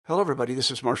Hello, everybody.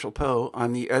 This is Marshall Poe.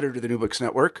 I'm the editor of the New Books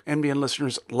Network. NBN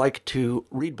listeners like to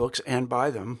read books and buy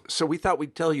them. So we thought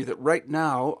we'd tell you that right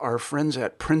now, our friends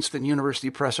at Princeton University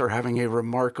Press are having a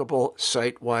remarkable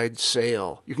site-wide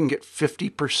sale. You can get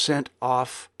 50%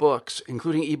 off books,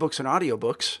 including ebooks and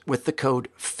audiobooks, with the code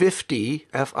 50,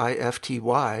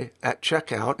 F-I-F-T-Y, at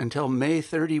checkout until May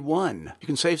 31. You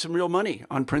can save some real money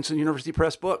on Princeton University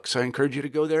Press books. I encourage you to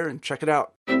go there and check it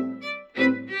out.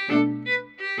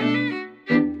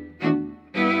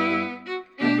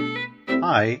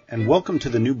 Hi, and welcome to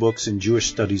the New Books in Jewish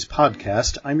Studies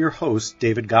podcast. I'm your host,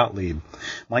 David Gottlieb.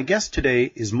 My guest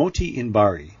today is Moti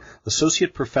Inbari,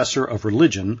 Associate Professor of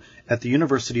Religion at the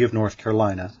University of North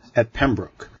Carolina at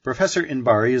Pembroke. Professor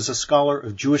Inbari is a scholar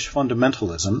of Jewish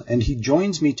fundamentalism, and he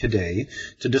joins me today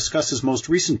to discuss his most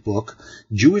recent book,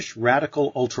 Jewish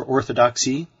Radical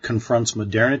Ultra-Orthodoxy Confronts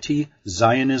Modernity,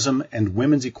 Zionism, and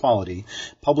Women's Equality,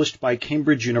 published by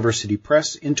Cambridge University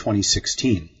Press in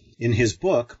 2016. In his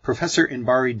book, Professor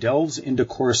Inbari delves into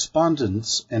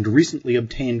correspondence and recently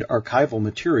obtained archival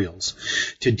materials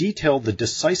to detail the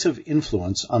decisive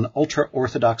influence on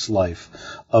ultra-Orthodox life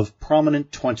of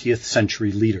prominent 20th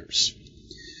century leaders.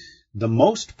 The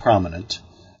most prominent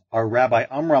are Rabbi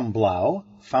Amram Blau,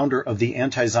 founder of the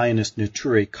anti-Zionist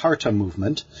Neturei Karta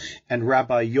movement, and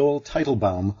Rabbi Yoel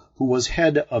Teitelbaum, who was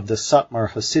head of the Satmar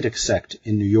Hasidic sect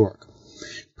in New York.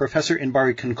 Professor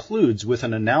Inbari concludes with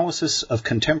an analysis of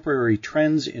contemporary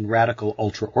trends in radical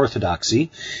ultra-Orthodoxy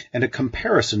and a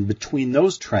comparison between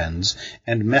those trends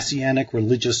and Messianic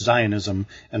religious Zionism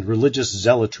and religious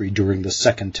zealotry during the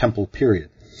Second Temple period.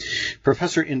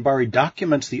 Professor Inbari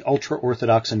documents the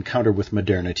ultra-Orthodox encounter with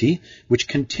modernity, which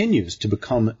continues to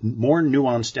become more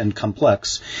nuanced and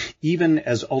complex, even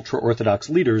as ultra-Orthodox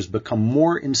leaders become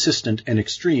more insistent and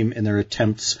extreme in their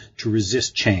attempts to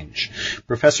resist change.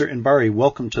 Professor Inbari,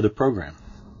 welcome to the program.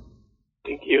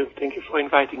 Thank you. Thank you for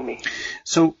inviting me.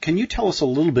 So can you tell us a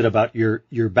little bit about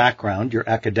your background, your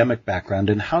academic background,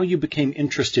 and how you became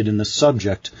interested in the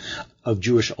subject of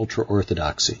Jewish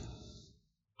ultra-Orthodoxy?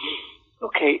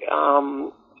 Okay,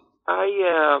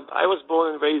 I was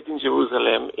born and raised in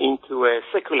Jerusalem into a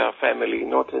secular family,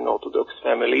 not an Orthodox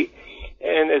family.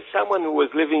 And as someone who was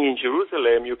living in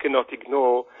Jerusalem, you cannot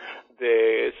ignore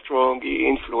the strong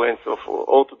influence of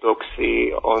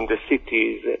Orthodoxy on the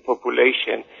city's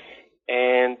population.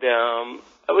 And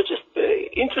I was just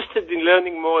interested in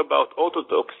learning more about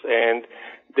Orthodox, and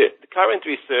the current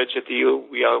research that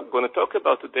we are going to talk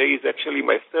about today is actually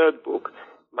my third book.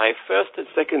 My first and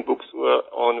second books were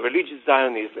on religious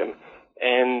Zionism,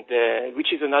 and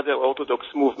which is another Orthodox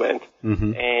movement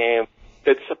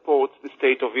that supports the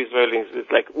state of Israel. It's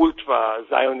like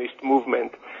ultra-Zionist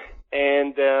movement.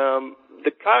 And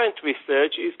the current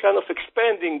research is kind of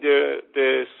expanding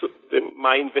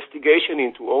my investigation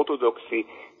into Orthodoxy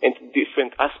and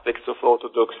different aspects of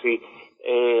Orthodoxy,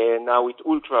 now with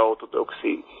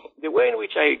ultra-Orthodoxy. The way in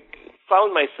which I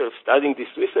found myself studying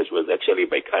this research was actually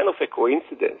by kind of a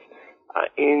coincidence.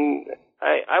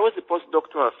 I was a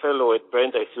postdoctoral fellow at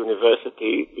Brandeis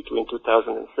University between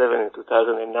 2007 and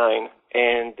 2009,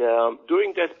 and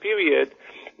during that period,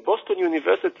 Boston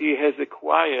University has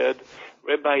acquired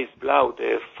Rabbi Blau,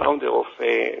 the founder of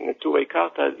Neturei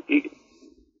Karta.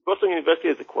 Boston University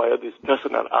has acquired his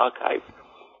personal archive.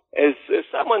 As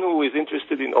someone who is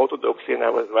interested in Orthodoxy, and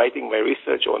I was writing my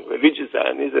research on religious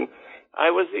Zionism, I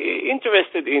was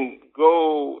interested in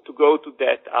go to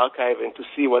that archive and to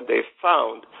see what they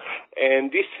found, and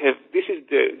this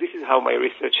is how my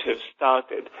research has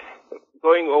started,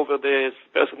 going over this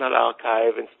personal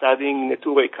archive and studying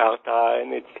Neturei Karta,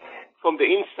 and it's from the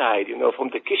inside, from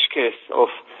the kishkes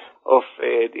of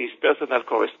these personal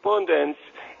correspondence.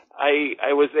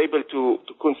 I was able to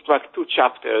construct two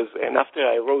chapters, and after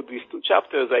I wrote these two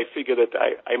chapters, I figured that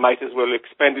I might as well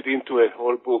expand it into a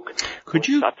whole book. Could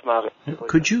you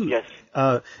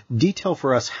yes. Detail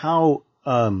for us how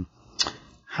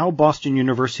Boston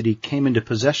University came into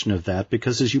possession of that?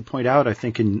 Because as you point out, I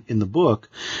think in the book,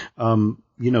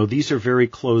 these are very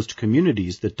closed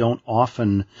communities that don't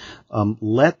often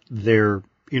let their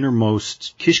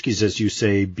innermost kishkes, as you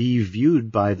say, be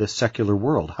viewed by the secular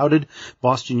world. How did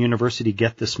Boston University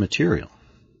get this material?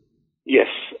 Yes.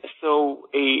 So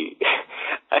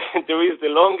there is the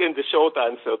long and the short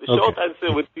answer. The short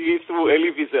answer would be through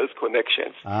Elie Wiesel's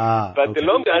connections. But the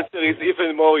long answer is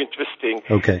even more interesting.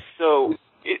 Okay. So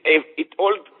it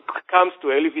all comes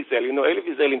to Elie Wiesel. Elie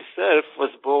Wiesel himself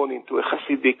was born into a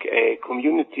Hasidic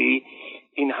community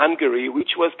in Hungary,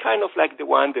 which was kind of like the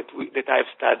one that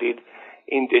I've studied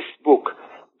in this book.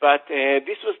 But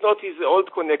this was not his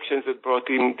old connections that brought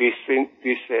him this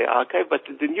archive, but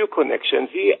the new connections.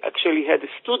 He actually had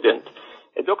a student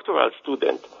a doctoral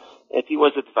student that he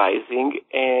was advising,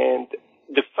 and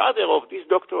the father of this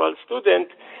doctoral student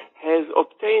has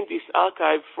obtained this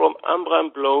archive from Amram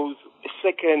Bloy's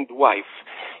second wife.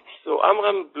 So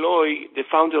Amram Bloy, the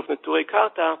founder of Neturei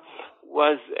Karta,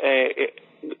 was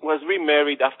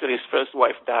remarried after his first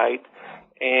wife died,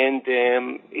 and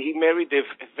he married a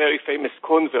very famous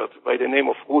convert by the name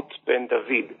of Ruth Ben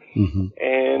David. Mm-hmm.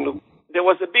 And there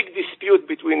was a big dispute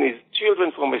between his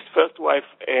children from his first wife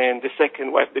and the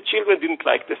second wife. The children didn't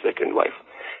like the second wife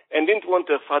and didn't want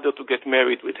their father to get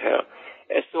married with her.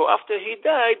 And so after he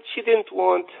died, she didn't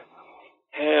want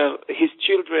his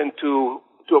children to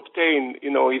obtain,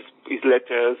 his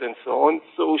letters and so on.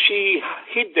 So she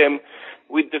hid them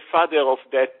with the father of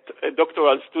that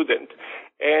doctoral student.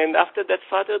 And after that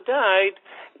father died,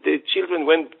 the children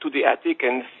went to the attic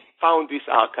and found this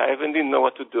archive and didn't know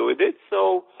what to do with it.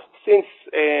 So since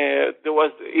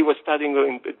he was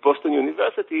studying at Boston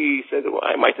University, he said, well,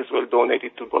 I might as well donate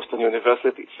it to Boston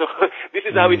University. So this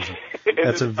is how it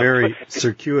That's a very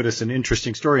circuitous and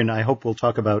interesting story, and I hope we'll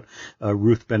talk about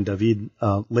Ruth Ben David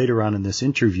later on in this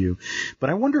interview.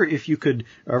 But I wonder if you could,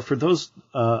 for those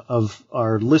of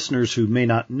our listeners who may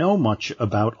not know much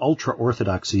about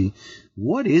ultra-Orthodoxy,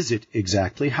 what is it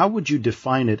exactly? How would you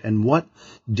define it, and what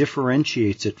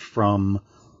differentiates it from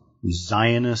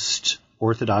Zionist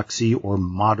Orthodoxy or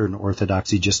modern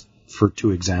Orthodoxy, just for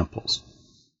two examples?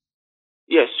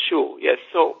 Yes, sure. Yes.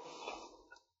 So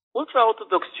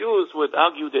ultra-Orthodox Jews would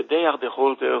argue that they are the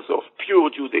holders of pure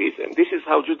Judaism. This is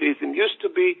how Judaism used to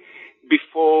be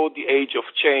before the age of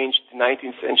change, the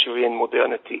 19th century and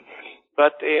modernity.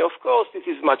 But of course, this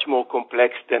is much more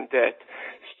complex than that.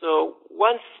 So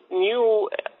once new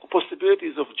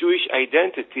possibilities of Jewish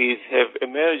identities have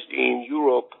emerged in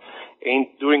Europe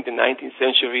during the 19th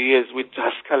century, as with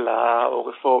Haskalah or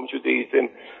Reform Judaism,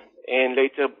 and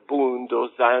later Bund or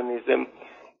Zionism,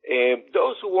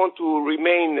 those who want to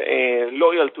remain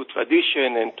loyal to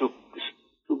tradition and to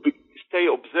stay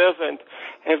observant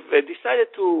have decided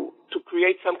to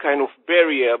create some kind of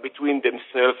barrier between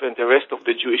themselves and the rest of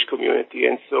the Jewish community.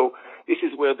 And so this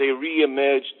is where they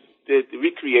re-emerged,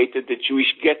 recreated the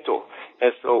Jewish ghetto.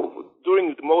 And so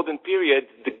during the modern period,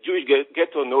 the Jewish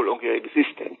ghetto no longer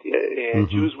existed. Mm-hmm.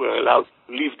 Jews were allowed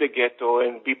to leave the ghetto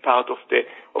and be part of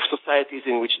societies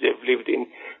in which they've lived in.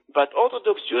 But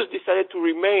Orthodox Jews decided to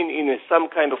remain in some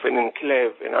kind of an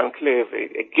enclave,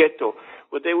 a ghetto,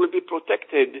 where they will be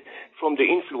protected from the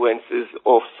influences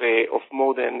of the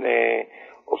modern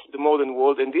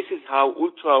world. And this is how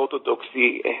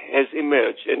ultra-Orthodoxy has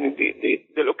emerged. And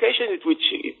the location at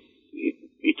which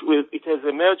it has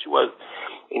emerged was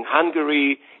in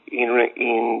Hungary,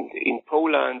 in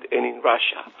Poland, and in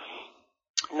Russia.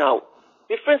 Now,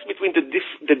 difference between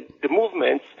the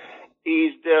movements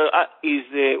is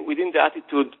within the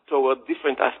attitude toward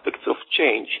different aspects of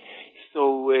change.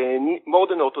 So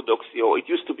modern Orthodoxy, or it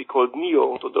used to be called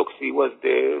Neo-Orthodoxy, was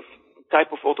the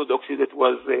type of Orthodoxy that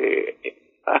was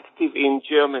active in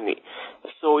Germany.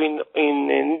 So in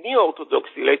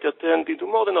Neo-Orthodoxy, later turned into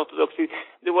modern Orthodoxy,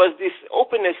 there was this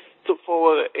openness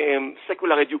for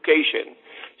secular education.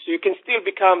 So you can still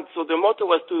so the motto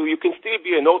was you can still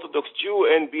be an Orthodox Jew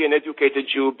and be an educated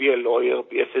Jew, be a lawyer,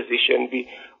 be a physician, be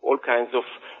all kinds of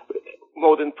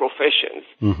modern professions.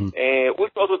 Mm-hmm.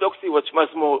 Ultra-Orthodoxy was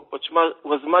much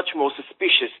more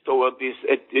suspicious toward these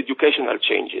educational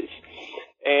changes.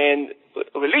 And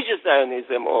religious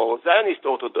Zionism or Zionist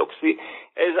Orthodoxy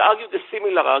has argued a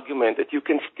similar argument that you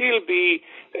can still be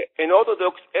an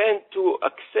Orthodox and to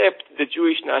accept the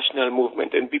Jewish national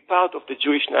movement and be part of the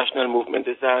Jewish national movement,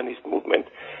 the Zionist movement.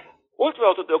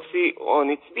 Ultra-Orthodoxy, on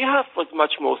its behalf, was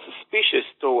much more suspicious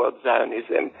towards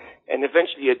Zionism, and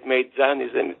eventually it made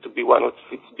Zionism to be one of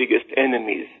its biggest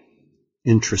enemies.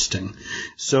 Interesting.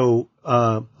 So,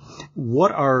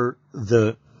 what are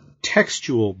the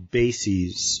textual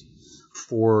bases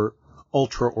for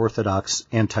ultra-Orthodox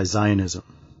anti-Zionism?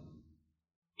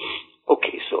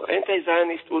 Okay, so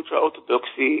anti-Zionist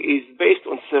ultra-Orthodoxy is based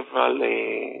on several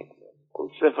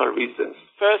reasons.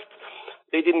 First,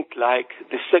 they didn't like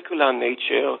the secular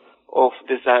nature of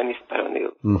the Zionist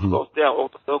pioneers. Mm-hmm. Of course, they are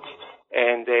Orthodox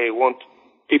and they want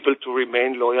people to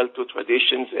remain loyal to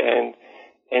traditions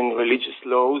and religious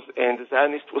laws, and the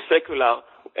Zionists were secular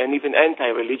and even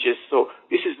anti-religious. So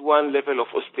this is one level of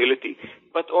hostility.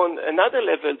 But on another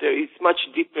level, there is much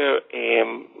deeper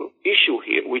issue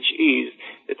here, which is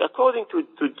that according to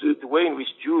the way in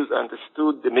which Jews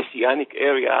understood the Messianic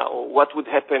era, or what would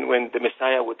happen when the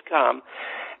Messiah would come,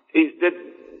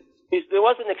 there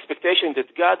was an expectation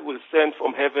that God will send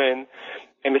from heaven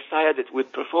a Messiah that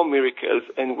would perform miracles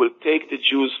and will take the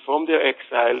Jews from their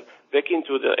exile back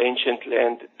into their ancient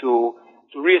land to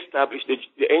reestablish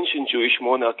the ancient Jewish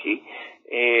monarchy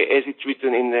as it's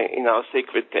written in our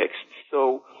sacred texts.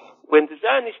 So when the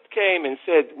Zionists came and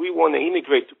said, we want to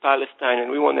immigrate to Palestine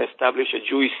and we want to establish a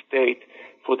Jewish state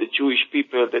for the Jewish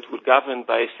people that will govern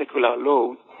by secular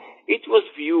laws, it was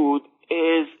viewed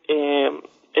as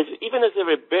even as a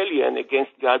rebellion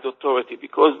against God's authority,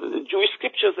 because the Jewish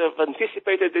scriptures have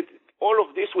anticipated that all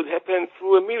of this would happen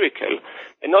through a miracle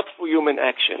and not through human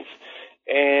actions.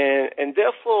 And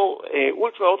therefore,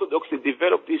 ultra-Orthodoxy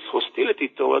developed this hostility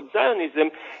towards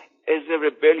Zionism as a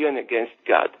rebellion against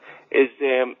God, as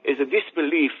a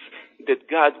disbelief that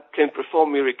God can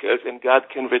perform miracles and God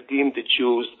can redeem the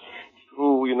Jews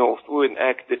through an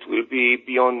act that will be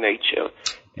beyond nature.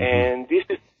 Mm-hmm. And this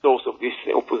is the source of this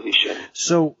opposition.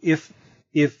 So if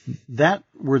that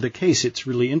were the case, it's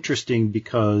really interesting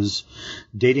because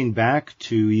dating back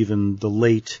to even the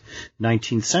late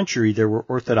 19th century, there were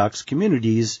Orthodox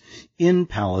communities in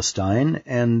Palestine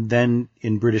and then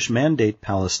in British Mandate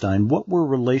Palestine. What were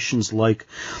relations like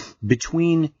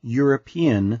between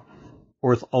European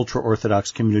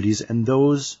ultra-Orthodox communities and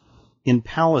those in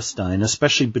Palestine,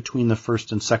 especially between the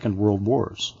First and Second World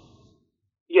Wars?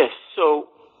 Yes, so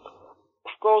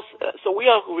of course, so we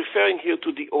are referring here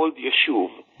to the old Yeshuv.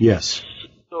 Yes.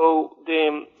 So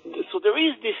there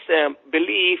is this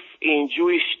belief in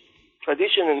Jewish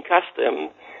tradition and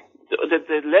custom that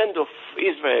the land of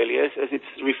Israel, yes, as it's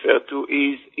referred to,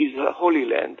 is a holy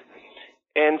land.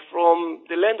 And from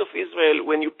the land of Israel,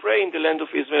 when you pray in the land of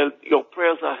Israel, your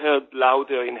prayers are heard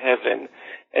louder in heaven,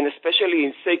 and especially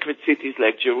in sacred cities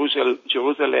like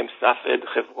Jerusalem, Safed,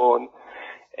 Hebron,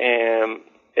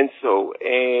 and so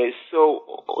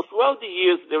throughout the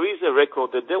years, there is a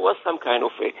record that there was some kind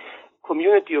of a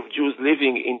community of Jews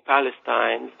living in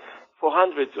Palestine for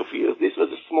hundreds of years. This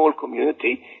was a small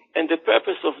community, and the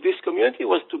purpose of this community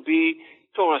was to be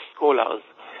Torah scholars.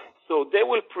 So they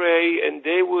will pray, and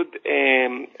they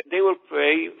will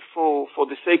pray for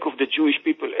the sake of the Jewish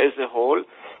people as a whole.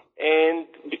 And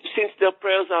since their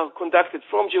prayers are conducted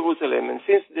from Jerusalem, and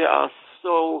since they are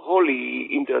so holy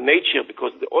in their nature, because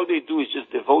all they do is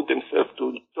just devote themselves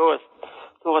to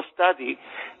Torah study,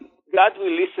 God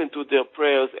will listen to their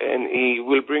prayers and He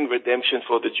will bring redemption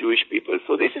for the Jewish people.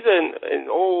 So this is an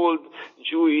old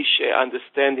Jewish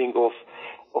understanding of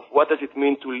what does it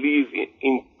mean to live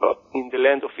in the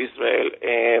land of Israel,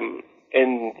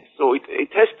 and so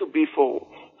it has to be for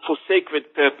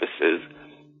sacred purposes.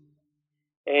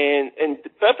 And the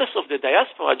purpose of the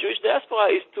diaspora, Jewish diaspora,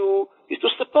 is to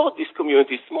support this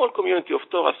community, small community of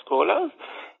Torah scholars,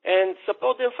 and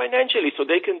support them financially so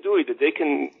they can do it, that they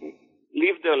can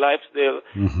live their lives there,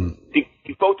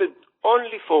 devoted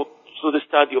only to the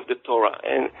study of the Torah.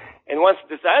 And once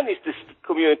the Zionist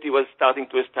community was starting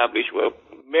to establish, where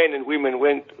men and women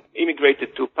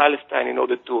immigrated to Palestine in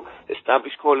order to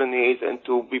establish colonies and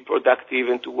to be productive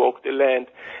and to work the land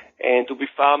and to be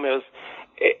farmers,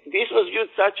 this was viewed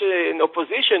such an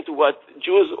opposition to what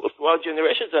Jews throughout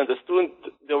generations understood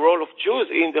the role of Jews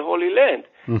in the Holy Land.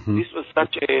 Mm-hmm. This was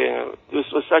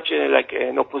such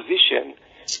an opposition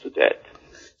to that.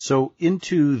 So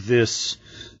into this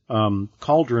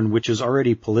cauldron, which is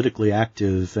already politically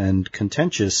active and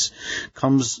contentious,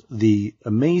 comes the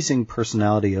amazing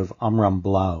personality of Amram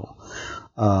Blau,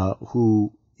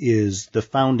 who is the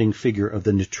founding figure of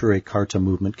the Neturei Karta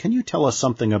movement. Can you tell us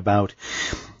something about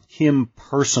him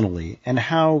personally and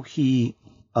how his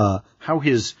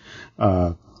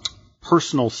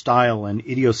personal style and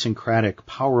idiosyncratic,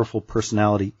 powerful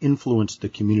personality influenced the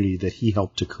community that he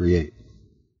helped to create?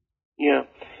 Yeah.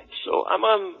 So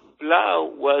Amram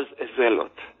Blau was a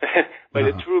zealot by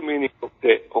the true meaning of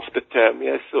the term.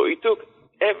 Yes. So he took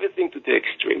everything to the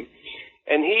extreme,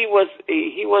 and he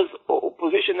was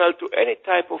oppositional to any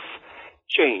type of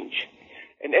change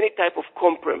and any type of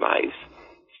compromise.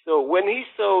 So when he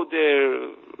saw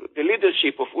the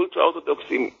leadership of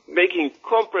ultra-Orthodoxy making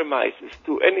compromises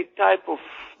to any type of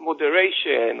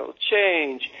moderation or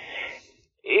change,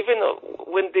 even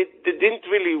when they didn't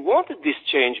really want this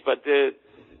change, but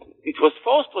it was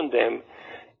forced on them,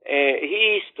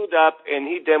 he stood up and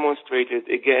he demonstrated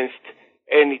against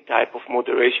any type of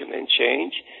moderation and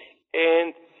change.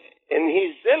 And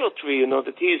his zealotry,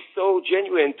 that he is so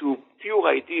genuine to pure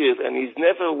ideas and he's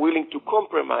never willing to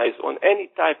compromise on any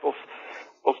type of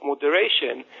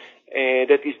moderation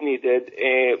that is needed,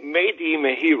 made him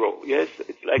a hero. Yes,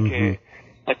 it's like a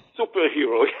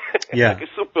superhero. Yeah. Like a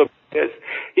super. Yes,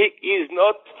 he is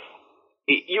not.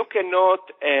 You cannot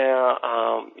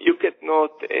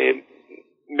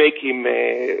make him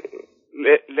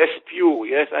less pure.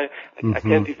 Yes, I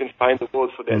can't even find the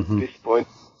word for that at this point.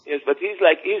 Yes, but he's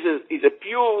a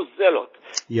pure zealot.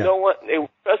 Yeah. No one, a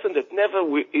person that never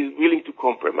is willing to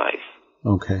compromise.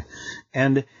 Okay.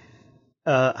 And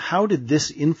how did this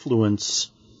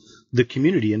influence the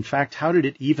community? In fact, how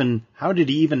did he even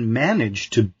manage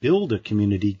to build a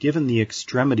community given the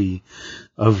extremity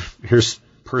of his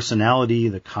personality,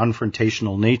 the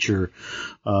confrontational nature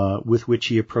with which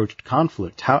he approached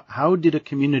conflict? How did a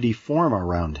community form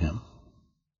around him?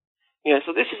 Yeah,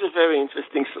 so this is a very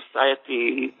interesting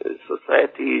society's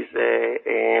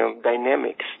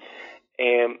dynamics,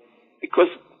 because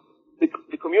the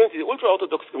community, the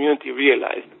ultra-Orthodox community,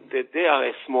 realized that they are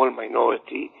a small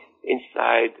minority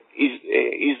inside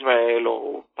Israel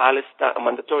or Palestine,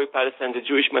 mandatory Palestine, the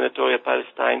Jewish mandatory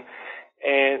Palestine,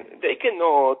 and they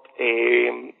cannot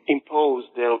impose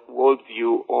their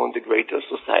worldview on the greater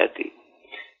society.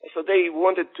 So they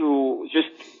wanted to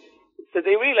so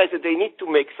they realized that they need to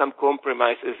make some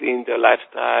compromises in their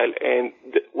lifestyle, and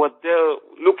what they're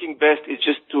looking best is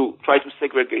just to try to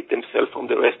segregate themselves from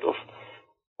the rest of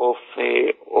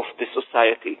the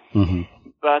society. Mm-hmm.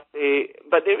 But they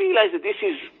realized that this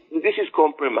is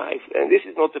compromise, and this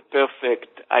is not a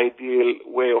perfect, ideal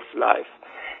way of life.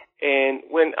 And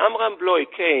when Amram Bloy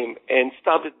came and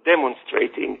started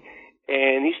demonstrating,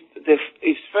 and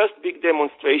his first big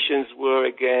demonstrations were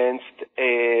against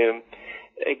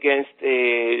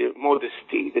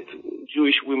modesty, that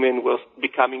Jewish women were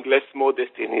becoming less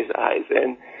modest in his eyes.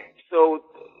 And so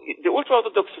the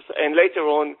ultra-Orthodox, and later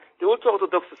on, the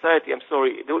ultra-Orthodox society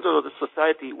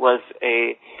was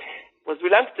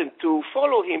reluctant to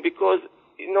follow him because,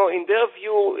 in their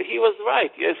view, he was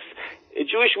right. Yes,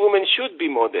 Jewish women should be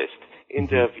modest in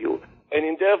their view. And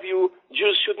in their view,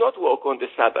 Jews should not work on the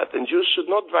Sabbath, and Jews should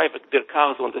not drive their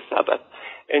cars on the Sabbath,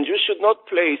 and Jews should not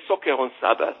play soccer on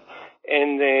Sabbath,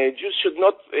 and Jews should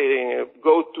not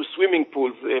go to swimming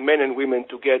pools, men and women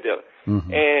together.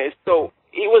 Mm-hmm. So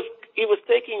he was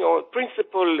taking on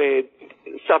principal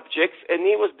subjects, and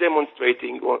he was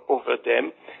demonstrating over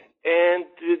them. And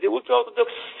the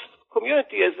ultra-Orthodox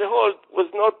community as a whole was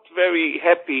not very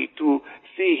happy to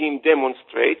see him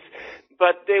demonstrate,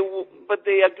 but they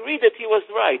agreed that he was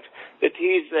right, that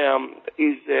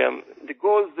the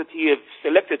goals that he have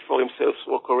selected for himself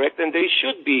were correct, and they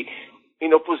should be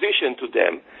in opposition to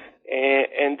them.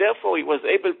 And therefore he was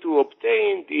able to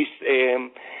obtain this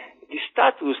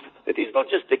status that is not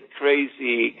just a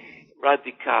crazy,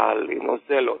 radical,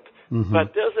 zealot, mm-hmm.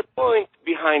 but there's a point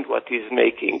behind what he's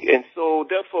making. And so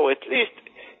therefore at least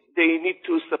they need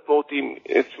to support him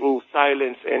through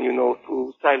silence and,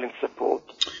 through silent support.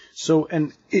 So,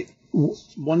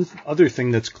 one other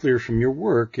thing that's clear from your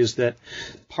work is that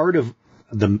part of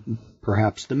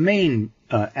perhaps the main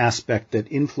aspect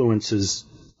that influences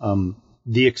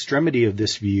the extremity of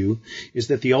this view is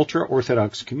that the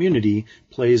ultra-Orthodox community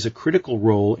plays a critical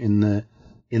role in the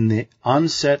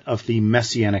onset of the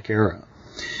Messianic era.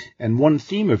 And one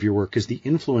theme of your work is the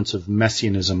influence of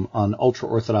Messianism on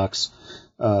ultra-Orthodox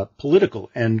political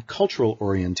and cultural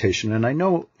orientation. And I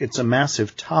know it's a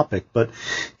massive topic, but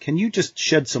can you just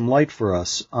shed some light for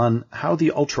us on how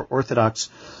the ultra-Orthodox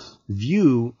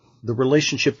view the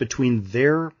relationship between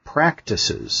their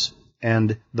practices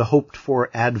and the hoped-for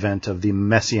advent of the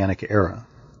Messianic era?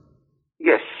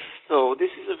 Yes, so this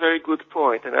is a very good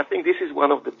point, and I think this is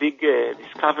one of the big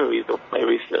discoveries of my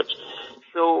research.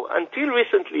 So until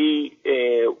recently,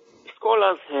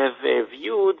 scholars have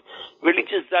viewed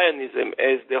religious Zionism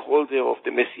as the holder of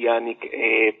the Messianic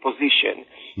position,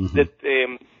 mm-hmm. that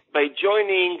by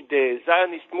joining the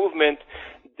Zionist movement,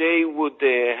 they would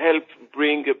help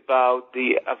bring about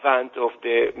the advent of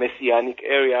the Messianic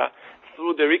era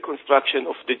through the reconstruction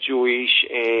of the Jewish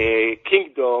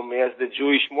kingdom as the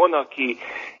Jewish monarchy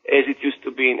as it used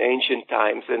to be in ancient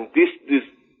times. And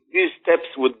these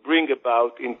steps would bring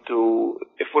about into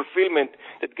a fulfillment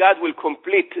that God will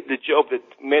complete the job that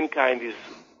mankind is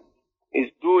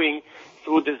doing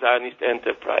through the Zionist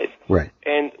enterprise. Right.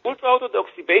 And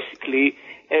ultra-Orthodoxy basically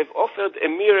have offered a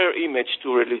mirror image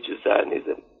to religious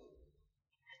Zionism.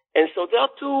 And so there are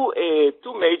two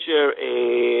major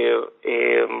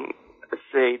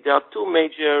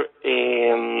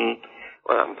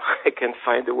I can't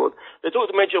find the word. There are two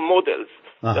major models.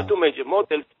 Uh-huh. There are two major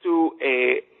models to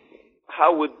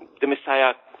how would the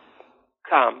Messiah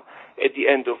come at the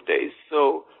end of days.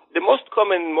 So the most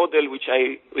common model, which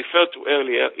I referred to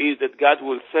earlier, is that God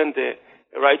will send a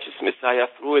righteous Messiah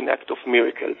through an act of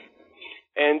miracles.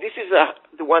 And this is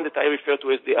the one that I refer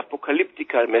to as the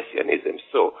apocalyptical messianism.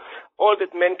 So all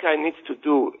that mankind needs to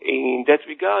do in that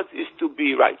regard is to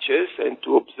be righteous and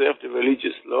to observe the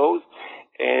religious laws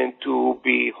and to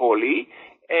be holy.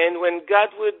 And when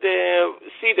God would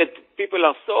see that people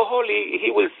are so holy,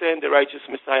 He will send the righteous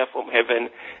Messiah from heaven,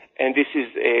 and this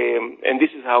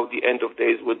is how the end of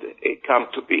days would come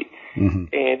to be.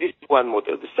 Mm-hmm. And this is one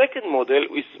model. The second model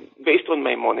is based on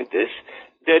Maimonides,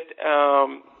 that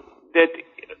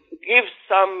gives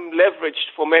some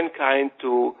leverage for mankind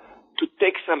to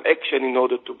take some action in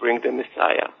order to bring the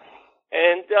Messiah.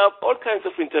 And there are all kinds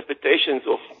of interpretations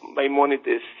of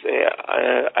Maimonides'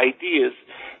 ideas,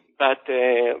 but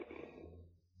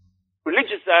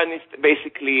religious Zionists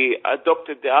basically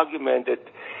adopted the argument that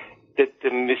the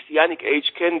Messianic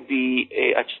age can be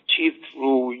achieved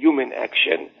through human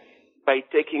action by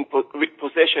taking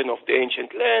possession of the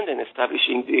ancient land and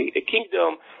establishing a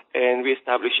kingdom and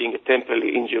reestablishing a temple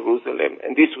in Jerusalem.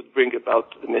 And this would bring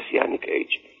about the Messianic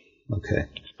age. Okay.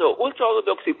 So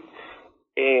ultra-Orthodoxy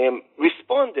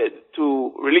responded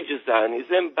to religious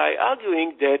Zionism by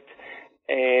arguing that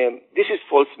this is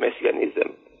false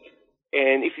Messianism.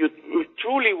 And if you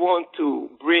truly want to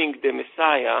bring the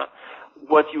Messiah,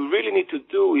 what you really need to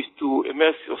do is to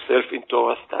immerse yourself in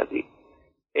Torah study.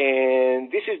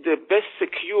 And this is the best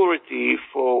security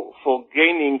for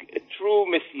gaining a true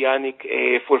Messianic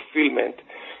fulfillment,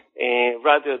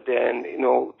 rather than,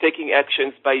 taking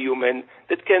actions by human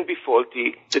that can be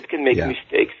faulty, that can make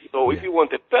mistakes. So if you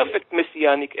want a perfect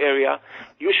Messianic area,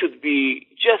 you should be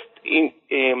just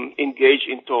engaged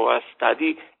in Torah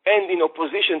study and in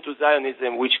opposition to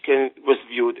Zionism, which was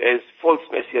viewed as false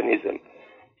Messianism.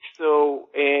 So,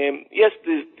 yes,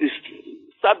 this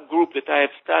subgroup that I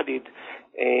have studied,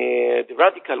 the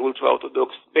radical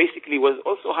ultra-Orthodox, basically was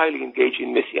also highly engaged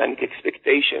in Messianic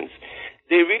expectations.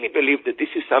 They really believe that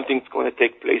this is something that's going to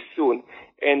take place soon.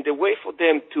 And the way for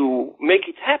them to make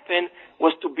it happen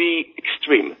was to be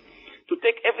extreme, to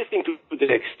take everything to the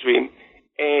extreme,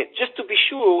 just to be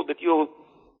sure that you're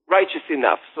righteous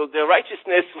enough. So the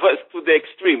righteousness was to the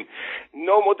extreme.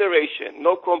 No moderation,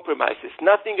 no compromises,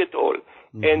 nothing at all.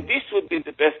 Mm-hmm. And this would be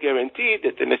the best guarantee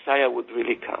that the Messiah would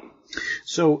really come.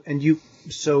 So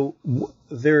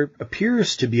there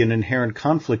appears to be an inherent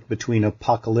conflict between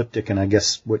apocalyptic and I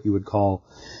guess what you would call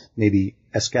maybe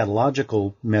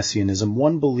eschatological messianism.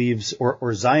 One believes,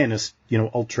 or Zionist,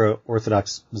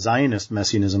 ultra-Orthodox Zionist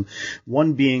messianism,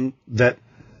 one being that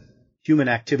human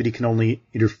activity can only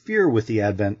interfere with the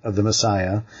advent of the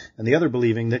Messiah, and the other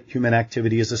believing that human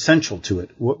activity is essential to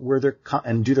it.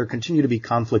 Do there continue to be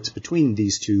conflicts between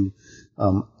these two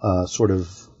sort of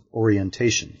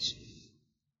orientations?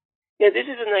 Yeah, this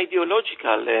is an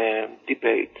ideological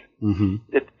debate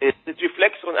that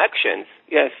reflects on actions.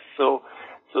 Yes, so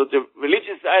the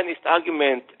religious Zionist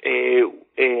argument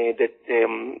that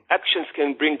actions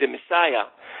can bring the Messiah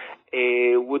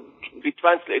would be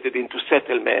translated into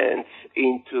settlements,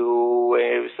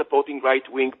 into supporting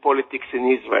right-wing politics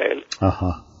in Israel.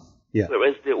 Yeah.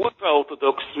 Whereas the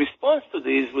ultra-Orthodox response to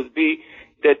this would be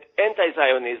that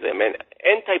anti-Zionism and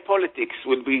anti-politics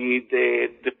would be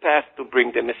the path to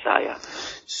bring the Messiah.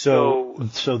 So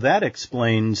that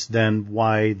explains then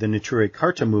why the Neturei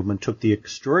Karta movement took the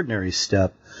extraordinary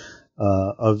step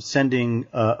of sending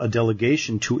a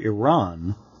delegation to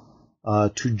Iran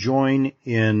to join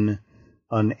in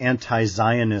an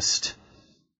anti-Zionist,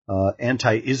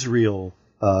 anti-Israel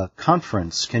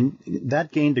conference.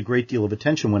 That gained a great deal of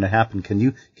attention when it happened. Can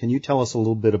you tell us a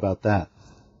little bit about that?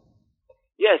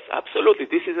 Yes, absolutely.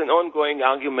 This is an ongoing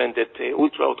argument that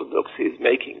ultra-Orthodoxy is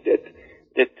making, that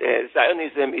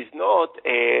Zionism is not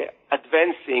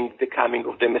advancing the coming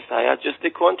of the Messiah, just the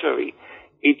contrary.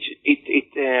 It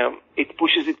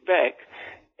pushes it back,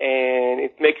 and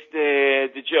it makes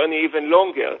the journey even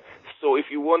longer. So if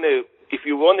you want to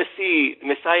see the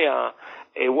Messiah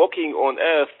walking on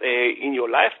earth in your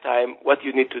lifetime, what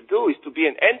you need to do is to be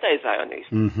an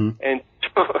anti-Zionist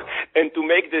and to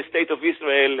make the state of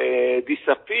Israel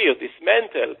disappear,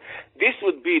 dismantle. This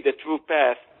would be the true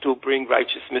path to bring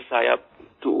righteous Messiah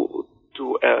to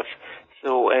earth.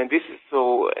 So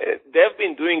they've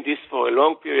been doing this for a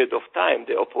long period of time.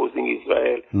 They're opposing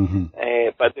Israel,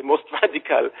 but the most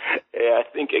radical, I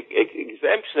think,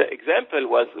 example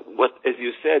was what, as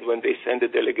you said, when they sent a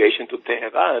delegation to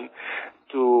Tehran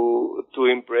to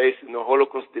embrace,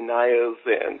 Holocaust deniers,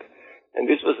 and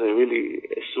this was a really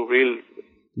surreal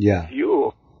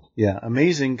view. Yeah,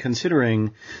 amazing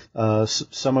considering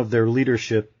some of their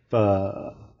leadership.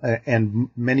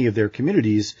 And many of their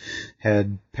communities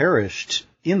had perished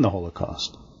in the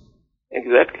Holocaust.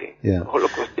 Exactly. Yeah. The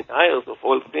Holocaust deniers of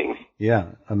all things.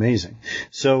 Yeah, amazing.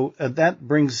 So that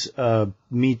brings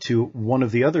me to one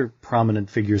of the other prominent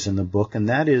figures in the book, and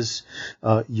that is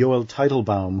Yoel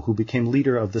Teitelbaum, who became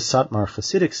leader of the Satmar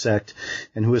Hasidic sect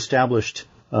and who established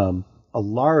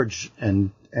large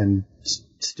and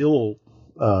still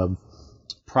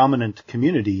prominent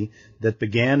community that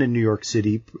began in New York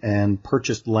City and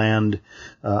purchased land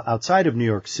outside of New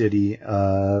York City,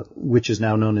 which is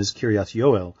now known as Kiryat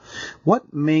Yoel.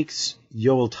 What makes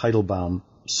Yoel Teitelbaum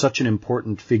such an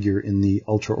important figure in the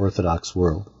ultra-Orthodox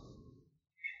world?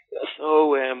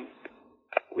 So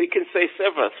we can say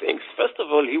several things. First of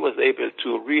all, he was able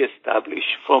to reestablish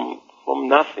from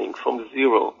nothing, from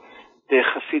zero, the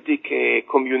Hasidic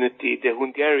community, the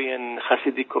Hungarian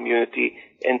Hasidic community,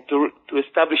 and to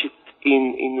establish it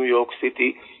in New York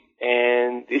City.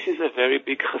 And this is a very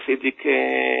big Hasidic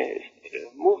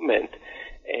movement.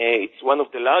 It's one of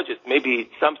the largest, maybe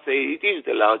some say it is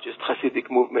the largest Hasidic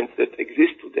movement that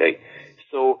exists today.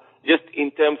 So just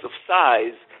in terms of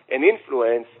size and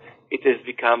influence, it has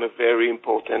become a very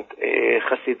important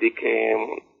Hasidic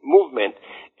movement.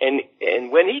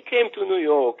 And when he came to New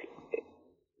York,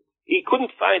 he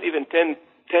couldn't find even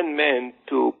 10 men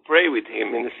to pray with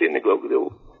him in the synagogue.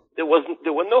 There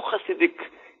were no Hasidic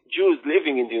Jews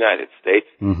living in the United States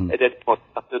at that point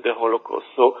after the Holocaust.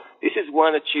 So this is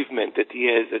one achievement that he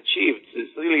has achieved.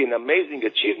 It's really an amazing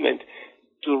achievement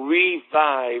to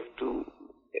revive to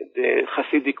the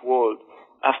Hasidic world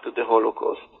after the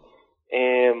Holocaust.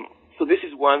 So this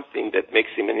is one thing that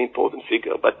makes him an important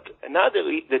figure. But another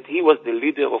is that he was the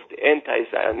leader of the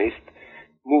anti-Zionist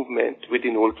movement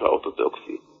within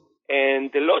ultra-Orthodoxy. And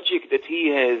the logic that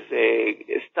he has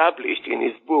established in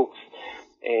his books,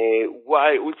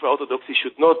 why ultra-Orthodoxy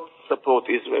should not support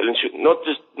Israel and should not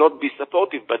just not be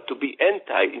supportive, but to be in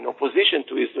opposition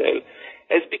to Israel,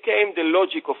 has become the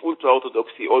logic of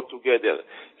ultra-Orthodoxy altogether.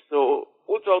 So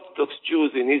ultra-Orthodox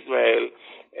Jews in Israel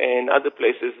and other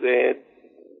places,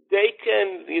 they can,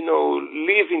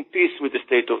 live in peace with the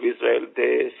state of Israel.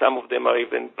 Some of them are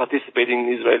even participating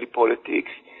in Israeli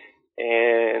politics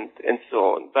and so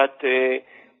on. But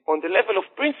on the level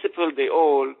of principle, they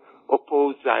all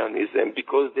oppose Zionism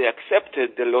because they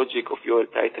accepted the logic of Yoel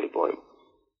Teitelbaum.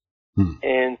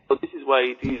 And so this is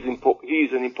why he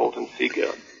is an important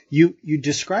figure. You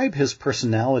describe his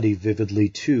personality vividly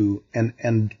too,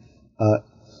 and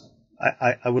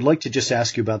I would like to just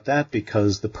ask you about that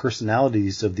because the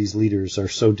personalities of these leaders are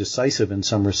so decisive in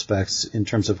some respects in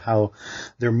terms of how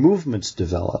their movements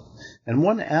develop. And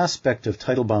one aspect of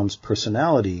Teitelbaum's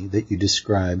personality that you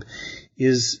describe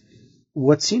is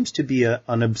what seems to be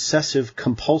an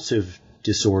obsessive-compulsive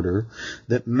disorder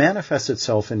that manifests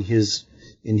itself in his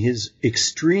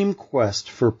extreme quest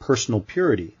for personal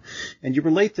purity. And you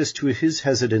relate this to his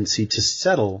hesitancy to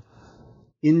settle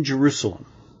in Jerusalem.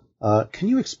 Can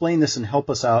you explain this and help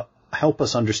us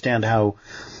understand how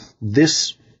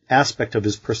this aspect of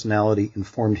his personality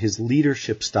informed his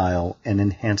leadership style and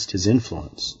enhanced his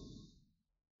influence?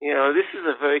 This is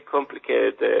a very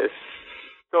complicated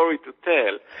story to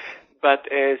tell, but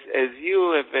as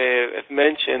you have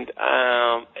mentioned,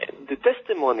 the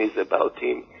testimonies about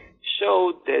him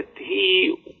showed that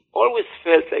he always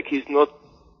felt like he's not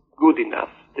good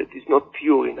enough, that he's not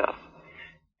pure enough,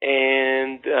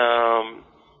 and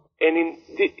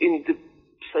in the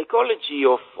psychology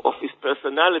of his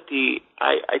personality,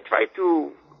 I try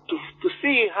to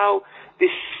see how these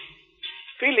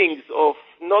feelings of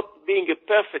not being a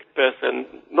perfect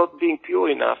person, not being pure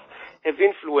enough, have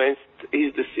influenced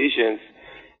his decisions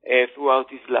throughout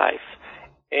his life.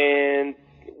 And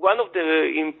one of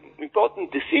the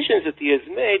important decisions that he has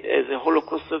made as a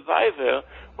Holocaust survivor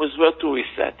was where to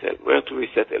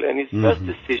resettle. And his first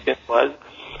decision was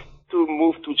to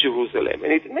move to Jerusalem.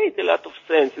 And it made a lot of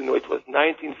sense. It was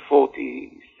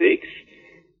 1946,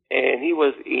 and he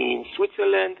was in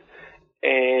Switzerland,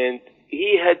 and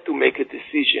he had to make a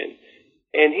decision.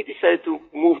 And he decided to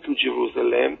move to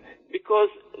Jerusalem because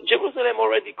Jerusalem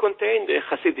already contained the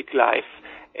Hasidic life,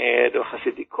 the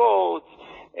Hasidic courts,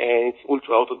 and it's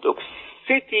ultra-Orthodox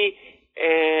city,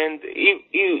 and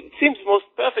it seems most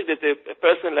perfect that a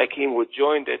person like him would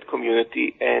join that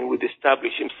community and would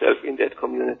establish himself in that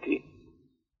community.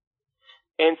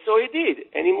 And so he did,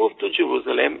 and he moved to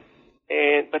Jerusalem,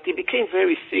 but he became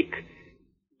very sick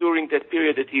during that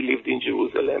period that he lived in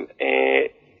Jerusalem,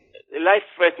 a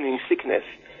life-threatening sickness.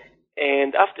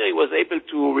 And after he was able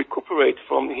to recuperate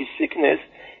from his sickness,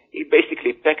 he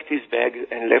basically packed his bags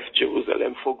and left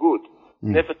Jerusalem for good,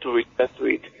 never to return to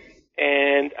it.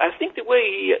 And I think the way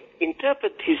he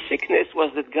interpreted his sickness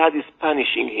was that God is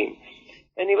punishing him.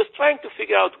 And he was trying to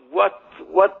figure out what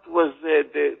was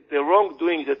the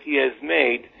wrongdoing that he has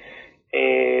made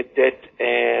that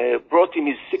brought him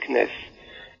his sickness.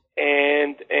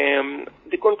 And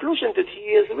the conclusion that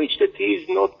he has reached that he is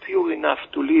not pure enough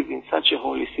to live in such a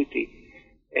holy city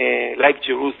like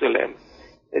Jerusalem.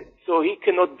 So so he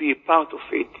cannot be a part of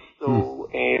it. So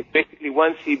basically,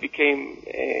 once he became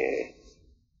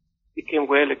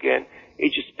well again, he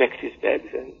just packed his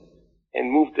bags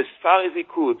and moved as far as he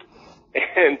could,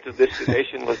 and the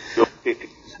destination was New York City.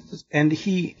 And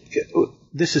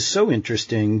this is so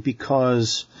interesting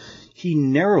because he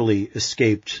narrowly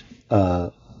escaped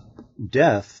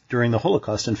death during the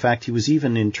Holocaust. In fact, he was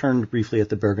even interned briefly at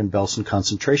the Bergen-Belsen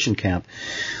concentration camp.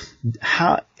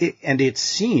 And it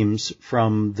seems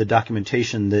from the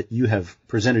documentation that you have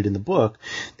presented in the book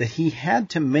that he had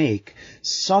to make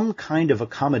some kind of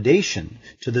accommodation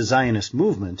to the Zionist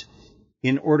movement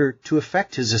in order to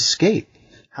effect his escape.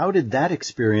 How did that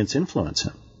experience influence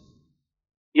him?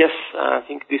 Yes, I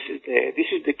think this is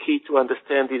the key to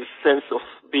understand his sense of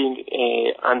being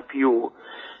unpure.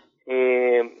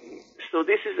 So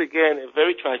this is again a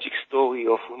very tragic story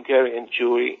of Hungarian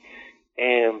Jewry,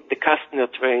 the Kastner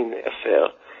train affair.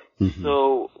 Mm-hmm.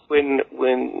 So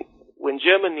when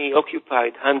Germany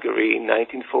occupied Hungary in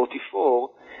 1944,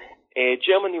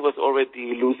 Germany was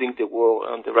already losing the war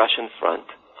on the Russian front,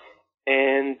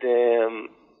 and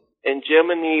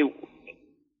Germany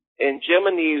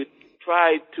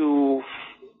tried to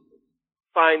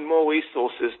find more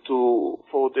resources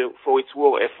for its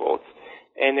war efforts.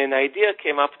 And an idea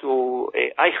came up to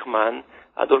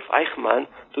Adolf Eichmann,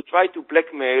 to try to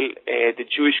blackmail the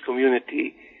Jewish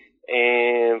community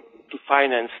to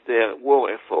finance their war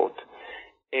effort.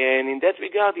 And in that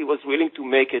regard, he was willing to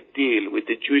make a deal with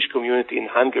the Jewish community in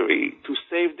Hungary to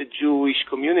save the Jewish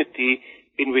community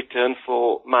in return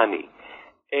for money.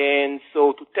 And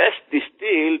so to test this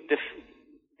deal,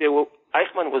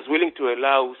 Eichmann was willing to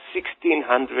allow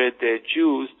 1,600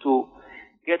 Jews to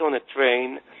get on a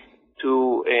train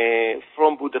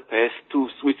from Budapest to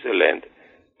Switzerland,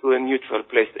 to a neutral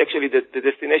place. Actually, the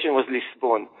destination was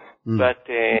Lisbon, but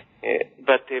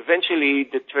eventually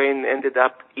the train ended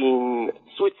up in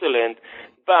Switzerland.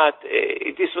 But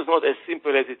this was not as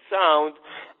simple as it sounds.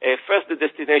 First, the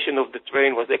destination of the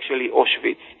train was actually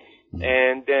Auschwitz,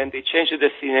 and then they changed the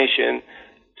destination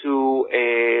to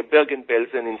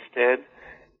Bergen-Belsen instead.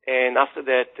 And after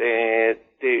that,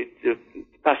 the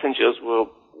passengers were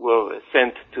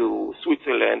sent to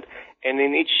Switzerland. And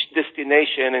in each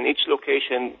destination and each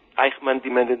location, Eichmann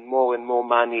demanded more and more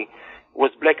money, was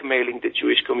blackmailing the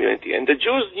Jewish community. And the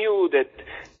Jews knew that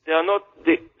they're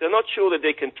not sure that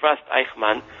they can trust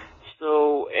Eichmann.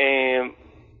 So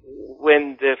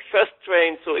when the first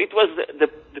train, so it was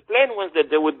the plan was that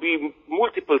there would be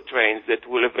multiple trains that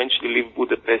will eventually leave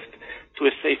Budapest to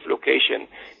a safe location.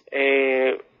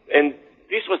 And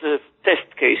this was a test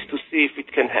case to see if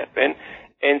it can happen.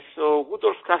 And so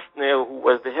Rudolf Kastner, who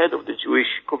was the head of the Jewish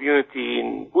community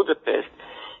in Budapest,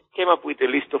 came up with a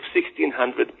list of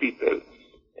 1,600 people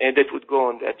that would go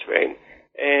on that train.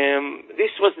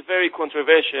 This was a very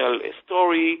controversial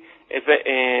story.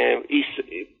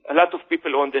 A lot of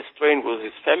people on this train were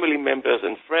his family members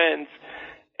and friends,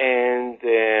 and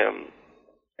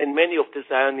many of the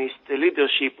Zionist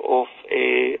leadership of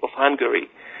Hungary.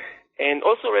 And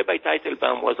also Rabbi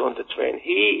Teitelbaum was on the train.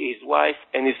 He, his wife,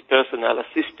 and his personal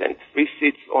assistant, 3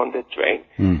 seats on the train.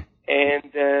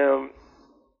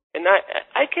 And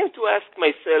I came to ask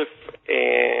myself,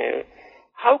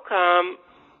 how come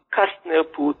Kastner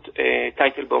put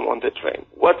Teitelbaum on the train?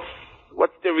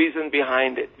 What's the reason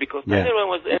behind it? Because Teitelbaum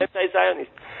was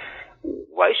anti-Zionist.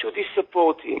 Why should he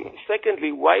support him?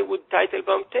 Secondly, why would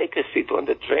Teitelbaum take a seat on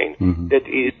the train that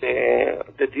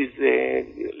is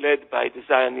led by the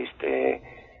Zionist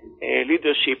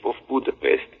leadership of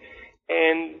Budapest?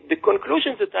 And the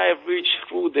conclusions that I have reached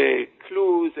through the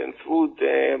clues and through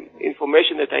the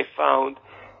information that I found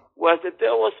was that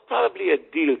there was probably a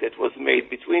deal that was made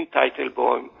between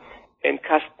Teitelbaum and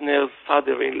Kastner's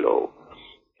father-in-law,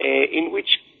 in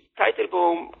which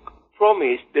Teitelbaum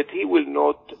promised that he will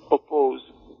not oppose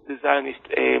the Zionist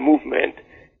movement,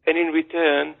 and in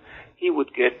return, he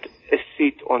would get a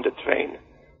seat on the train.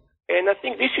 And I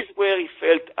think this is where he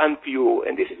felt unpure,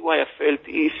 and this is why I felt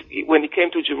when he came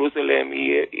to Jerusalem,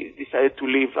 he decided to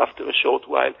leave after a short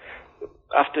while,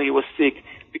 after he was sick,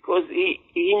 because he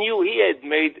knew he had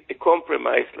made a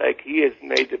compromise, like he has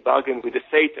made a bargain with the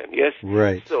Satan, yes?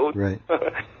 Right, so, right.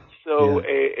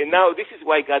 And now this is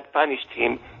why God punished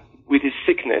him with his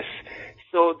sickness.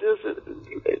 So there's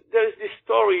this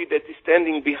story that is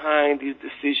standing behind his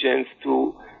decisions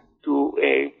to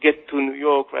get to New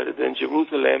York rather than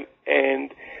Jerusalem.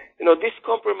 And, this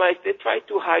compromise, they try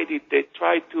to hide it. They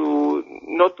try to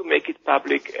not to make it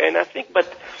public. And I think, but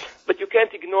you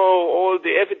can't ignore all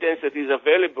the evidence that is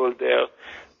available there.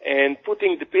 And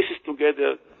putting the pieces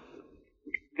together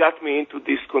got me into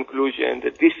this conclusion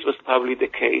that this was probably the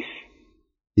case.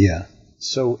 Yeah.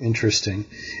 So interesting.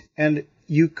 And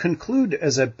you conclude,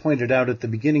 as I pointed out at the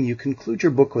beginning, you conclude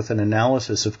your book with an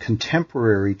analysis of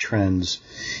contemporary trends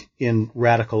in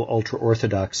radical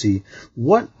ultra-Orthodoxy.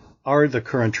 What are the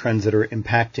current trends that are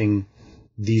impacting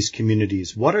these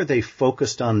communities? What are they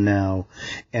focused on now?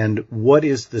 And what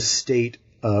is the state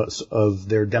of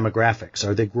their demographics?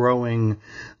 Are they growing?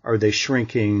 Are they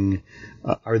shrinking?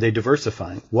 Are they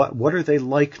diversifying? What are they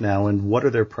like now, and what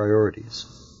are their priorities?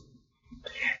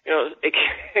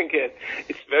 Again,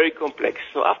 it's very complex.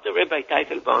 So after Rabbi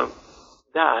Teitelbaum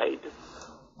died,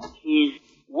 his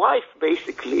wife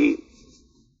basically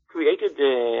created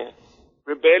a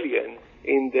rebellion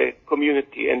in the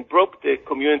community and broke the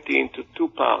community into two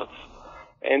parts.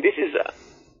 And this is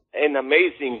an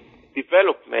amazing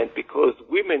development because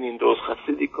women in those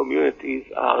Hasidic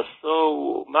communities are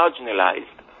so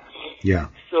marginalized. Yeah.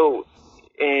 So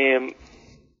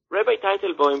Rabbi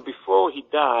Teitelbaum, before he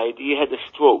died, he had a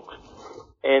stroke.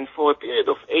 And for a period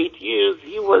of 8 years,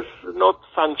 he was not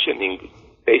functioning,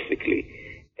 basically.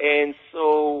 And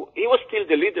so he was still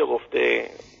the leader of the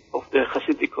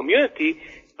Hasidic community,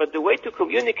 but the way to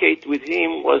communicate with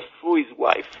him was through his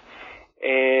wife.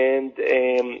 And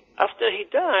after he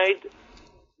died,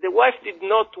 the wife did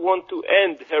not want to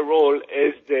end her role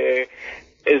as the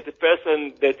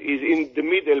person that is in the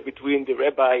middle between the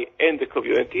rabbi and the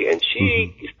community, and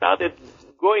she started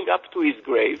going up to his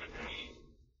grave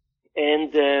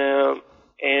and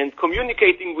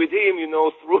communicating with him,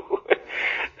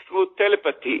 through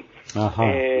telepathy. So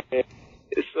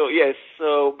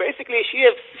basically she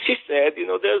said,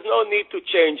 there's no need to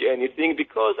change anything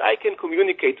because I can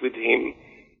communicate with him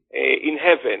in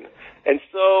heaven. And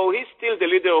so he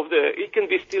can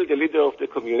be still the leader of the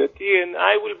community, and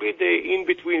I will be the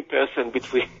in-between person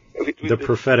between the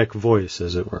prophetic voice,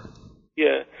 as it were.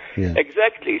 Yeah.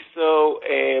 Exactly. So,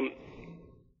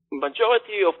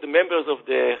 majority of the members of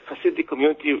the Hasidic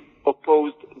community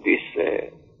opposed this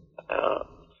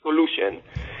solution,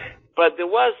 but there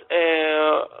was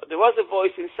a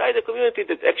voice inside the community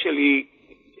that actually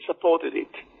supported it,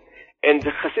 and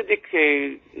the Hasidic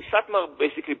Satmar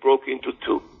basically broke into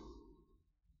two: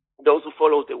 those who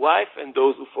followed the wife and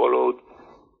those who followed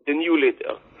the new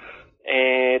leader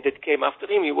that came after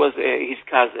him. He was his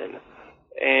cousin,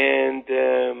 and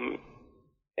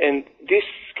this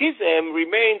schism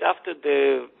remained after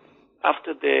the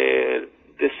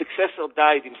successor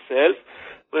died himself,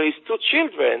 where his two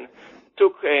children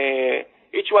took,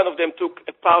 each one of them took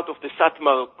a part of the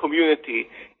Satmar community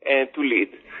to lead.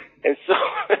 And so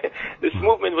this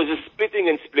movement was just splitting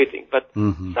and splitting. But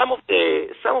some of the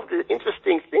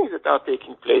interesting things that are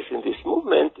taking place in this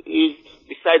movement is,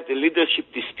 besides the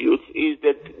leadership disputes, is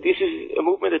that this is a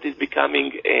movement that is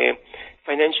becoming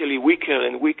financially weaker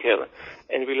and weaker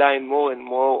and relying more and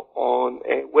more on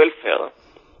welfare.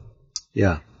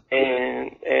 Yeah.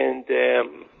 And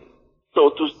so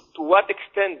to what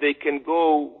extent they can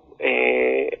go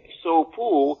so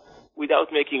poor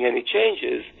without making any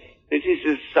changes, this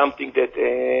is something that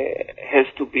has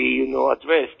to be,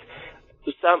 addressed.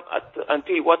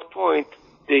 Until what point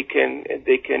they can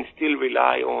still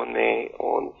rely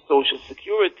on social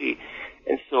security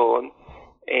and so on.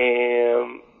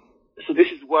 So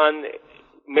this is one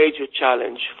major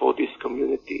challenge for this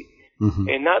community.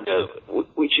 Another,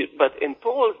 but in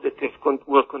polls that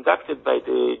were conducted by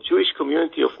the Jewish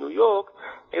community of New York,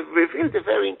 have revealed a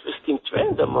very interesting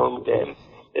trend among them,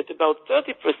 that about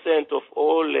 30% of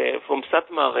all from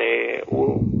Satmar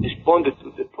who responded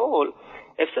to the poll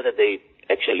have said that they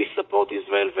actually support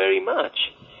Israel very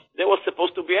much. They were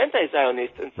supposed to be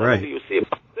anti-Zionist, and suddenly you see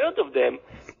about a third of them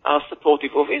are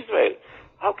supportive of Israel.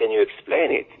 How can you explain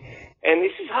it? And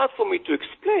this is hard for me to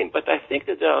explain, but I think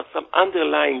that there are some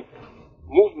underlying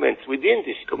movements within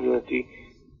this community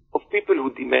of people who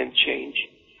demand change,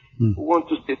 who want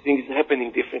to see things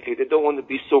happening differently. They don't want to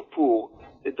be so poor.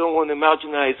 They don't want to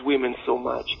marginalize women so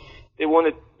much. They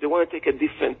want to take a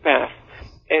different path.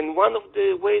 And one of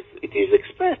the ways it is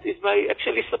expressed is by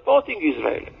actually supporting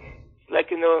Israel. It's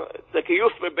like a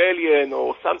youth rebellion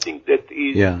or something that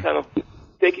is kind of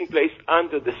taking place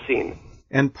under the scene.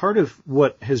 And part of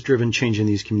what has driven change in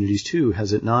these communities too,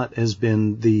 has it not, has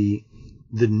been the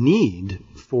need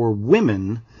for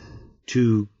women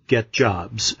to get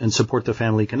jobs and support the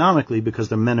family economically because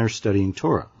the men are studying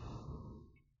Torah.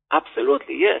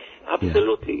 Absolutely, yes,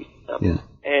 absolutely. Yeah.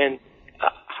 And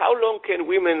how long can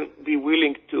women be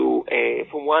willing to,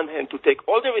 from one hand, to take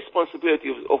all the responsibility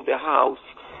of the house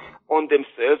on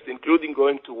themselves, including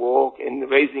going to work and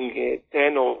raising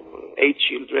 10 or 8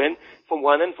 children, from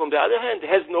one hand, from the other hand,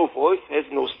 has no voice, has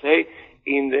no say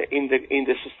in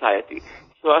the society.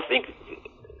 So I think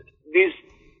this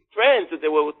trends that they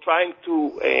were trying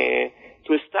to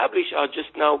establish are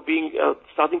just now being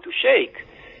starting to shake,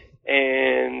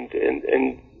 and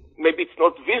maybe it's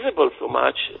not visible so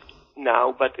much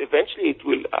now, but eventually it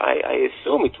will. I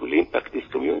assume it will impact this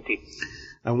community.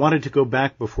 I wanted to go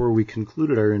back before we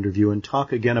concluded our interview and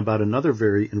talk again about another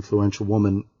very influential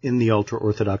woman in the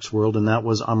ultra-Orthodox world, and that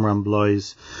was Amram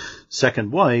Bloy's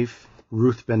second wife,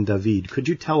 Ruth Ben David. Could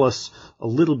you tell us a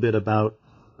little bit about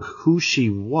who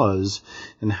she was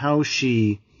and how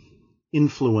she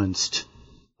influenced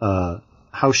the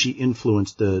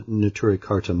Neturei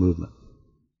Karta movement?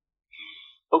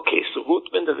 Okay, so Ruth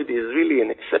Ben David is really an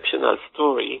exceptional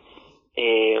story.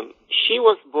 She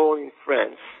was born in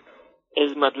France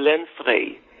as Madeleine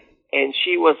Frey, and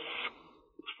she was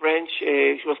French,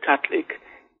 she was Catholic,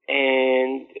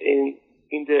 and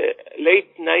in the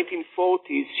late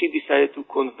 1940s she decided to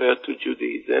convert to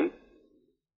Judaism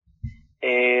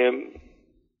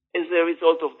as a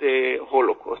result of the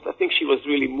Holocaust. I think she was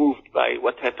really moved by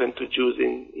what happened to Jews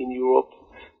in Europe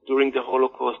during the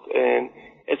Holocaust, and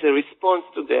as a response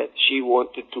to that she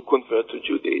wanted to convert to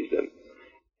Judaism.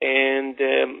 And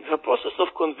her process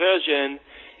of conversion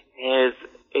has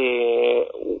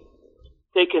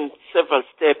taken several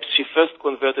steps. She first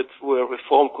converted through a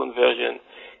Reform conversion,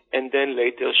 and then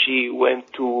later she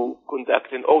went to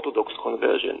conduct an Orthodox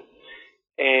conversion.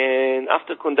 And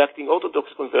after conducting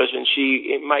Orthodox conversion,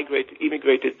 she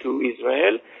immigrated to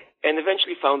Israel, and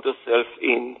eventually found herself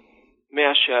in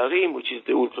Mea Shearim, which is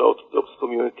the ultra-Orthodox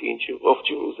community of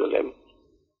Jerusalem.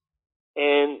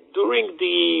 And during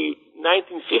the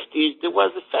 1950s, there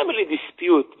was a family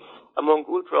dispute among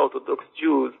ultra-Orthodox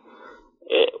Jews,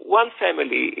 one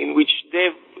family in which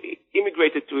they've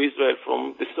immigrated to Israel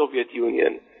from the Soviet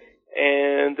Union.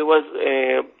 And there was,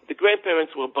 the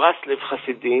grandparents were Breslev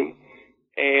Hasidim,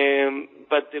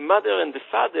 but the mother and the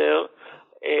father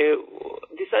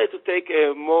decided to take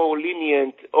a more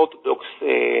lenient Orthodox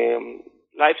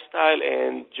lifestyle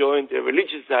and joined the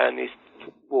religious Zionist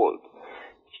world.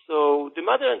 So the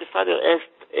mother and the father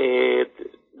asked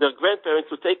their grandparents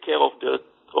to take care of their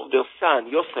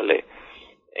son, Yosele,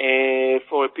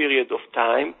 for a period of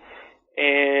time.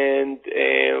 And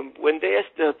when they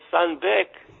asked their son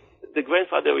back, the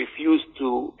grandfather refused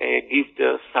to give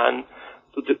their son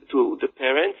to the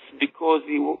parents because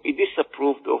he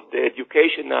disapproved of the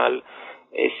educational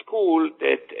school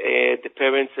that the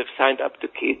parents have signed up the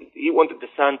kid. He wanted the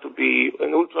son to be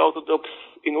in ultra-Orthodox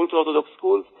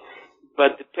schools,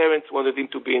 but the parents wanted him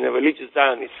to be in a religious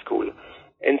Zionist school.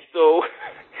 And so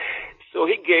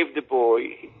he gave the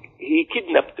boy, he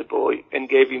kidnapped the boy and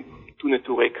gave him to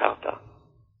Neturei Karta.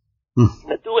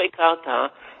 Neturei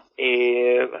Karta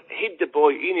hid the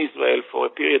boy in Israel for a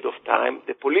period of time.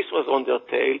 The police was on their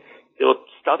tail. They were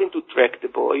starting to track the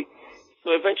boy.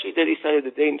 So eventually they decided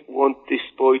that they want this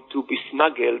boy to be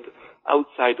smuggled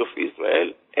outside of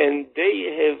Israel. And they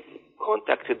have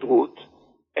contacted Ruth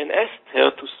and asked her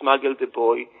to smuggle the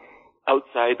boy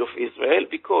outside of Israel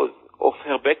because of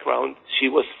her background. She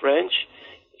was French.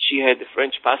 She had a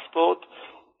French passport,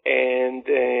 and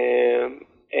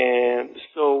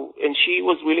she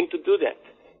was willing to do that.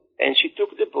 And she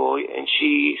took the boy and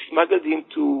she smuggled him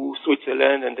to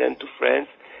Switzerland and then to France,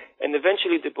 and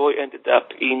eventually the boy ended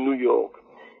up in New York.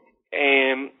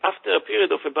 After a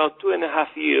period of about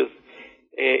 2.5 years,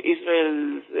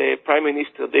 Israel's Prime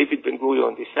Minister David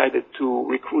Ben-Gurion decided to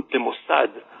recruit the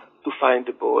Mossad to find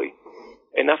the boy.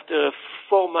 And after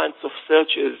 4 months of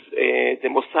searches, the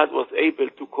Mossad was able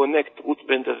to connect Ruth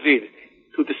Ben David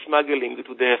to the smuggling,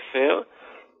 to the affair,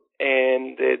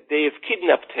 and they have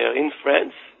kidnapped her in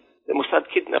France. The Mossad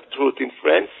kidnapped Ruth in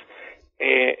France,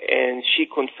 and she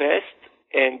confessed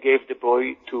and gave the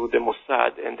boy to the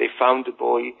Mossad, and they found the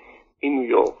boy in New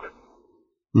York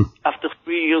after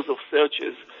 3 years of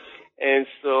searches. And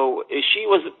so she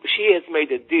has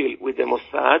made a deal with the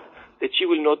Mossad that she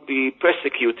will not be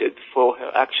persecuted for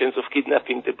her actions of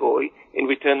kidnapping the boy in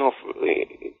return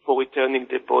for returning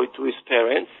the boy to his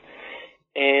parents.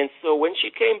 And so when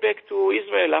she came back to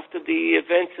Israel after the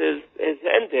events has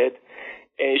ended,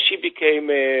 she became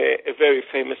a very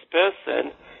famous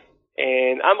person.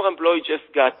 And Amram Bloy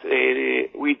just got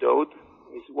widowed.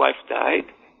 His wife died,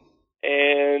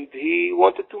 and he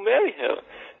wanted to marry her.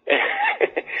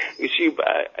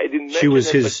 I didn't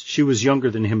mention She was younger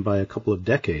than him by a couple of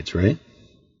decades, right?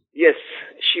 Yes,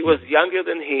 she was younger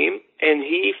than him, and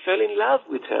he fell in love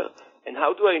with her. And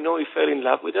how do I know he fell in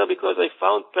love with her? Because I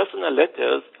found personal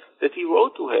letters that he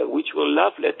wrote to her, which were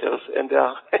love letters, and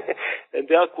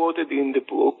they are quoted in the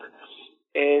book.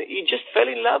 And he just fell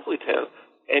in love with her,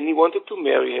 and he wanted to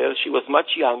marry her. She was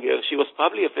much younger. She was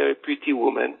probably a very pretty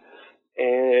woman,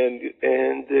 and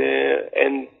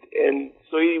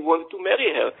wanted to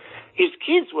marry her. His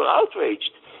kids were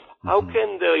outraged. How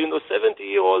can the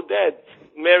 70-year-old dad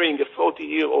marrying a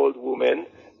 40-year-old woman,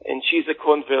 and she's a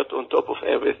convert on top of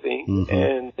everything,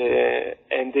 and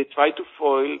they tried to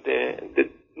foil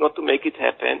not to make it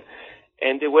happen,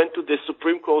 and they went to the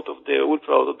Supreme Court of the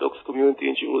ultra-Orthodox community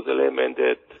in Jerusalem, and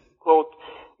that court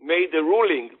made a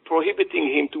ruling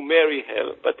prohibiting him to marry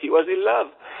her, but he was in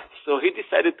love, so he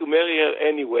decided to marry her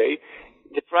anyway.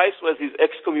 The price was his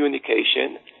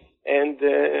excommunication, and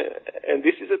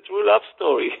this is a true love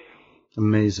story.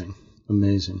 Amazing.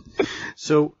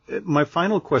 So my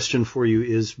final question for you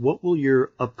is, what will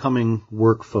your upcoming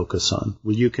work focus on?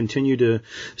 Will you continue to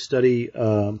study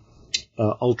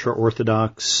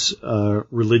ultra-Orthodox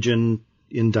religion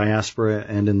in diaspora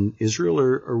and in Israel,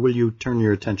 or will you turn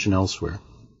your attention elsewhere?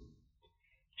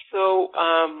 So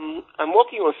I'm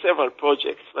working on several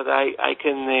projects, but I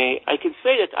can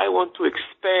say that I want to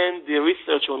expand the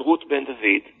research on Ruth Ben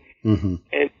David and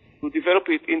to develop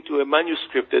it into a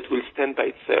manuscript that will stand by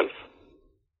itself.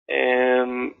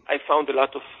 I found a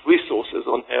lot of resources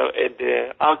on her at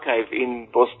the archive in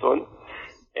Boston,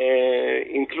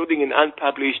 including an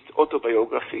unpublished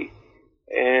autobiography.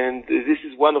 And this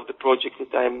is one of the projects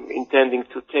that I'm intending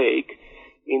to take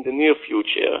in the near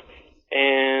future.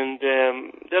 And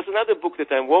there's another book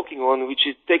that I'm working on, which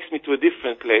takes me to a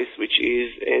different place, which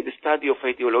is the study of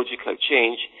ideological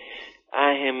change.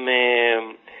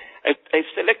 I've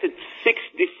selected 6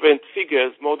 different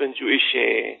figures, modern Jewish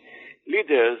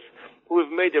leaders, who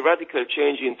have made a radical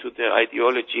change into their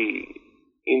ideology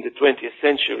in the 20th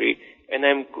century, and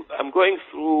I'm going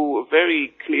through a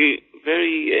very clear,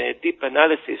 very deep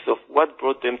analysis of what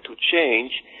brought them to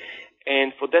change,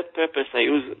 and for that purpose I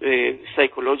use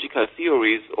psychological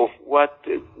theories of what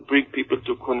bring people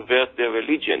to convert their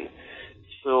religion.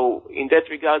 So in that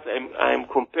regard, I'm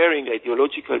comparing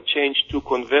ideological change to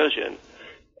conversion,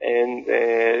 and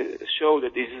show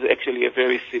that this is actually a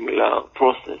very similar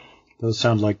process. Those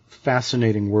sound like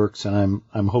fascinating works, and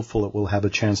I'm hopeful that we'll have a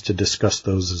chance to discuss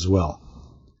those as well.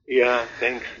 Yeah,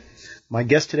 thanks. My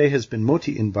guest today has been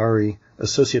Moti Inbari,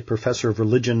 Associate Professor of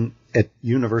Religion at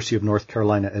University of North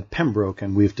Carolina at Pembroke,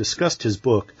 and we've discussed his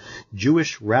book,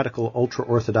 Jewish Radical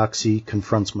Ultra-Orthodoxy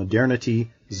Confronts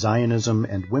Modernity, Zionism,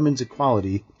 and Women's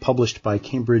Equality, published by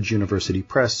Cambridge University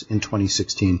Press in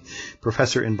 2016.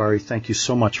 Professor Inbari, thank you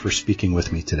so much for speaking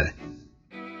with me today.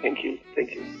 Thank you.